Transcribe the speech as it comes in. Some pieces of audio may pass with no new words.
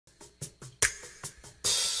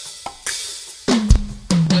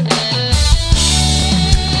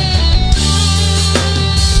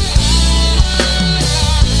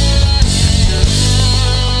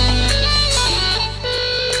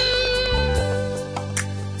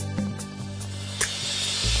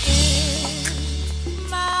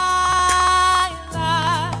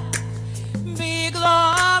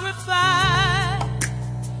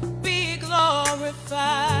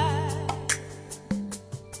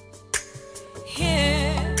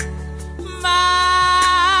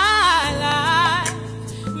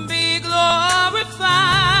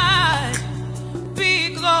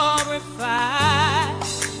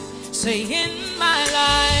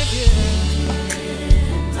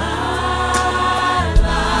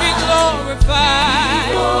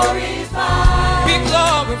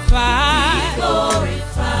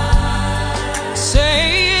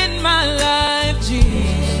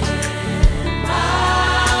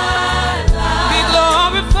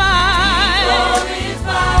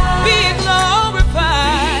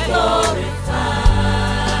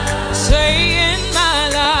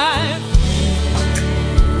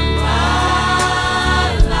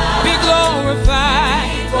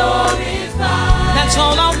That's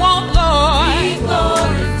all I want, Lord. Be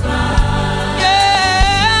glorified.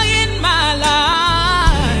 Yeah, in my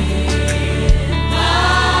life.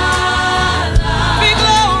 Be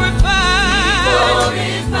glorified.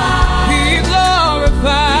 Be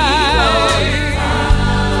glorified.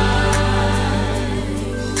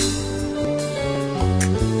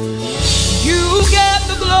 You get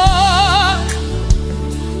the glory.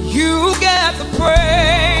 You get the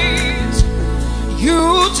praise. You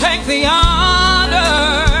take the honor.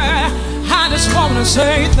 I just want to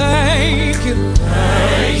say thank you.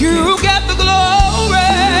 You get the glory.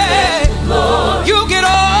 You get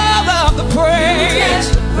all of the praise.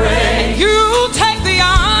 You take the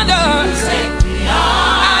honor.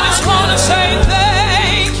 I just want to say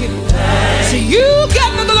thank you. See, you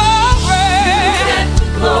get the glory.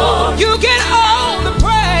 You get all the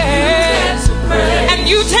praise. And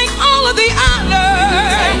you take all of the honor.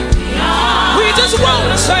 We just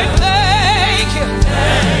want to say thank you.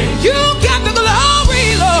 You get the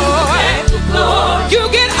glory, Lord. You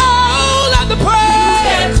get all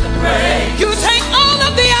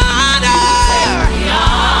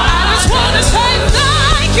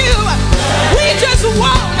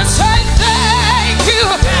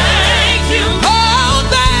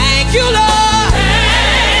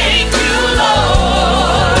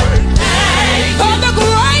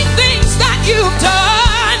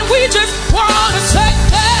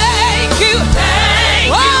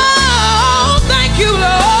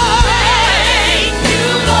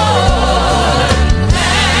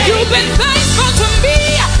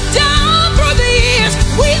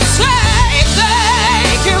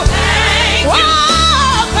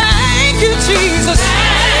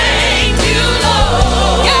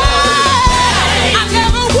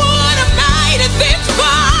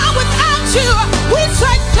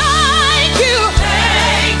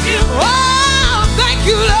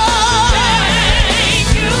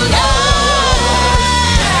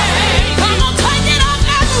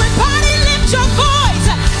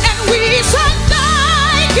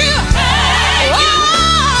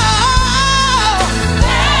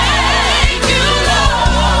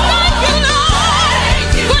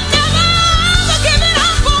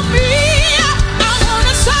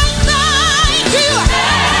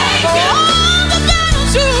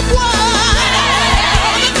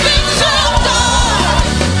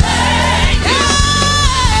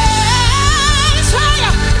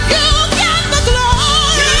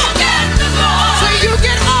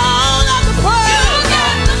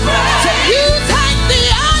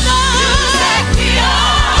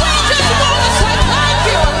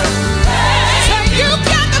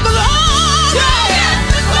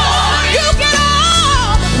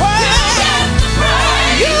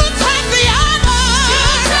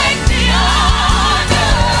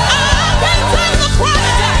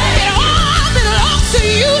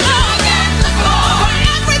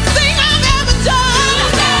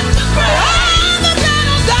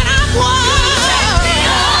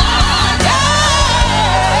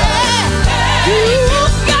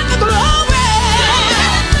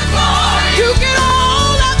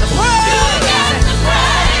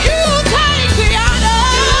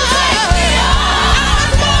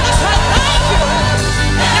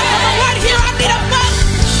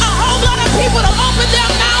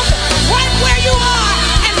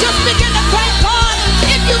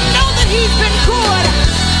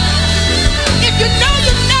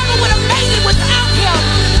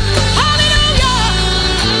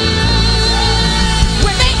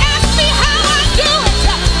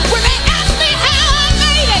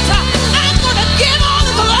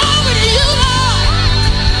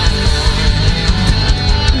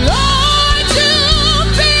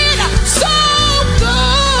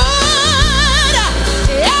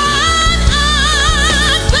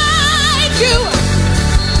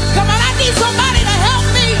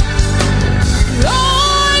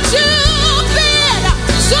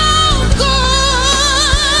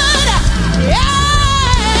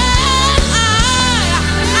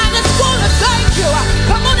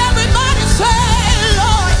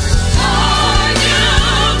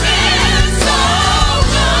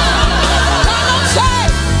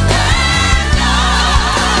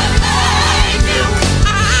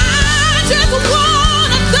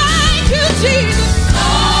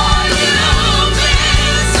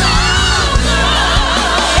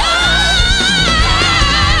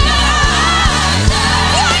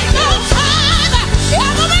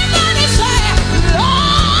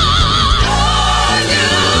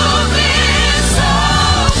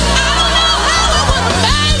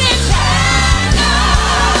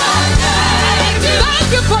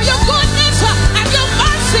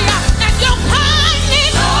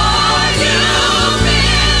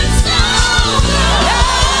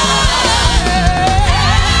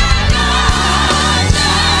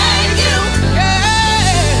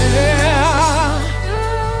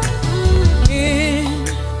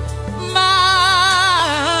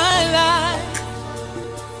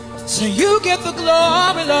the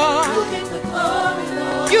glory, Lord.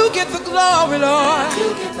 You get the glory, Lord.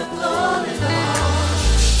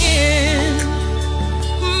 In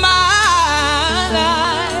my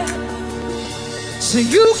life. So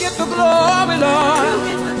you get the glory, Lord.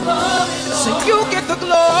 So you get the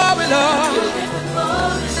glory, Lord.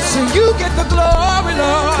 So you get the glory,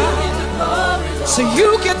 Lord. So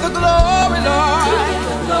you get the glory, Lord.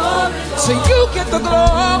 So you get the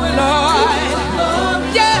glory, Lord.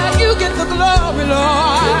 Yeah, you get the glory,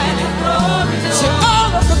 Lord. So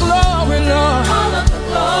all of the glory, Lord.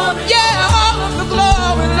 Yeah, all of the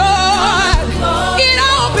glory, Lord. It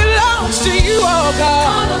all belongs to you, oh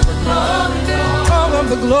God. All of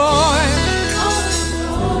the glory.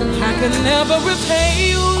 I can never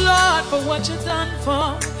repay you, Lord, for what you've done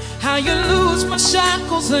for. How you loose my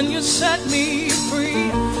shackles and you set me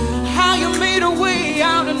free. How you made a way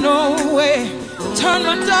out of no way. Turn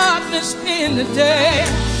my darkness into day.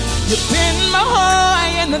 You've been my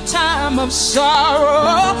joy in the time of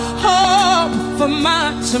sorrow. Hope for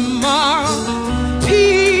my tomorrow.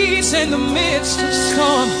 Peace in the midst of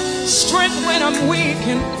storm. Strength when I'm weak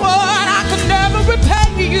and worn. I can never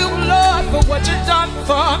repay you, Lord, for what you've done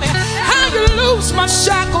for me. How you loose my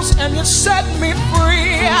shackles and you set me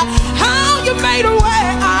free. How you made a way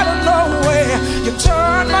out of nowhere. You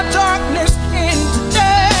turned my darkness into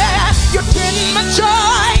day. You've been my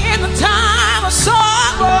joy in the time of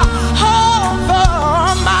sorrow. Hope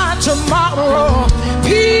for my tomorrow.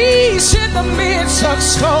 Peace in the midst of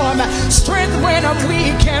storm. Strength when I'm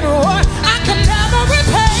weak and worn. I can never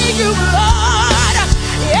repay you, Lord.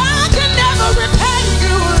 Yeah, I can never repay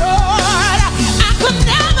you, Lord. I could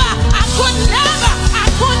never, I could never, I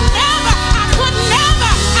could never, I could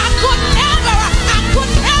never, I could never, I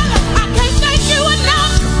could never. I can't thank you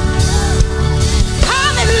enough.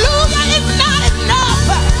 Hallelujah, it's not enough.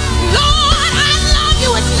 Lord, I love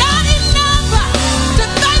you, it's not enough to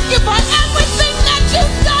thank you for everything that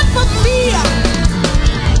you've done for me.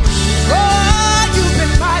 Oh, you've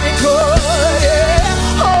been mighty good,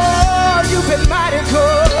 yeah. Oh, you've been mighty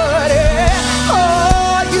good, yeah.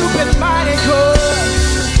 Oh, you've been mighty good.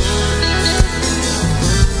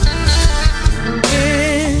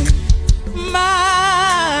 In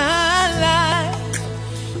my life,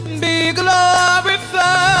 be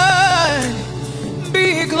glorified, be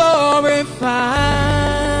glorified.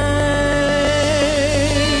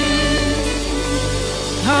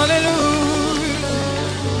 Hallelujah,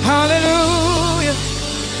 hallelujah,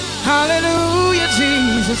 hallelujah,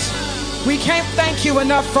 Jesus. We can't thank you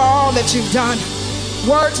enough for all that you've done.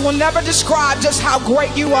 Words will never describe just how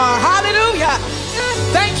great you are. Hallelujah.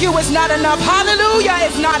 Thank you is not enough. Hallelujah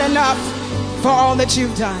is not enough for all that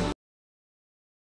you've done.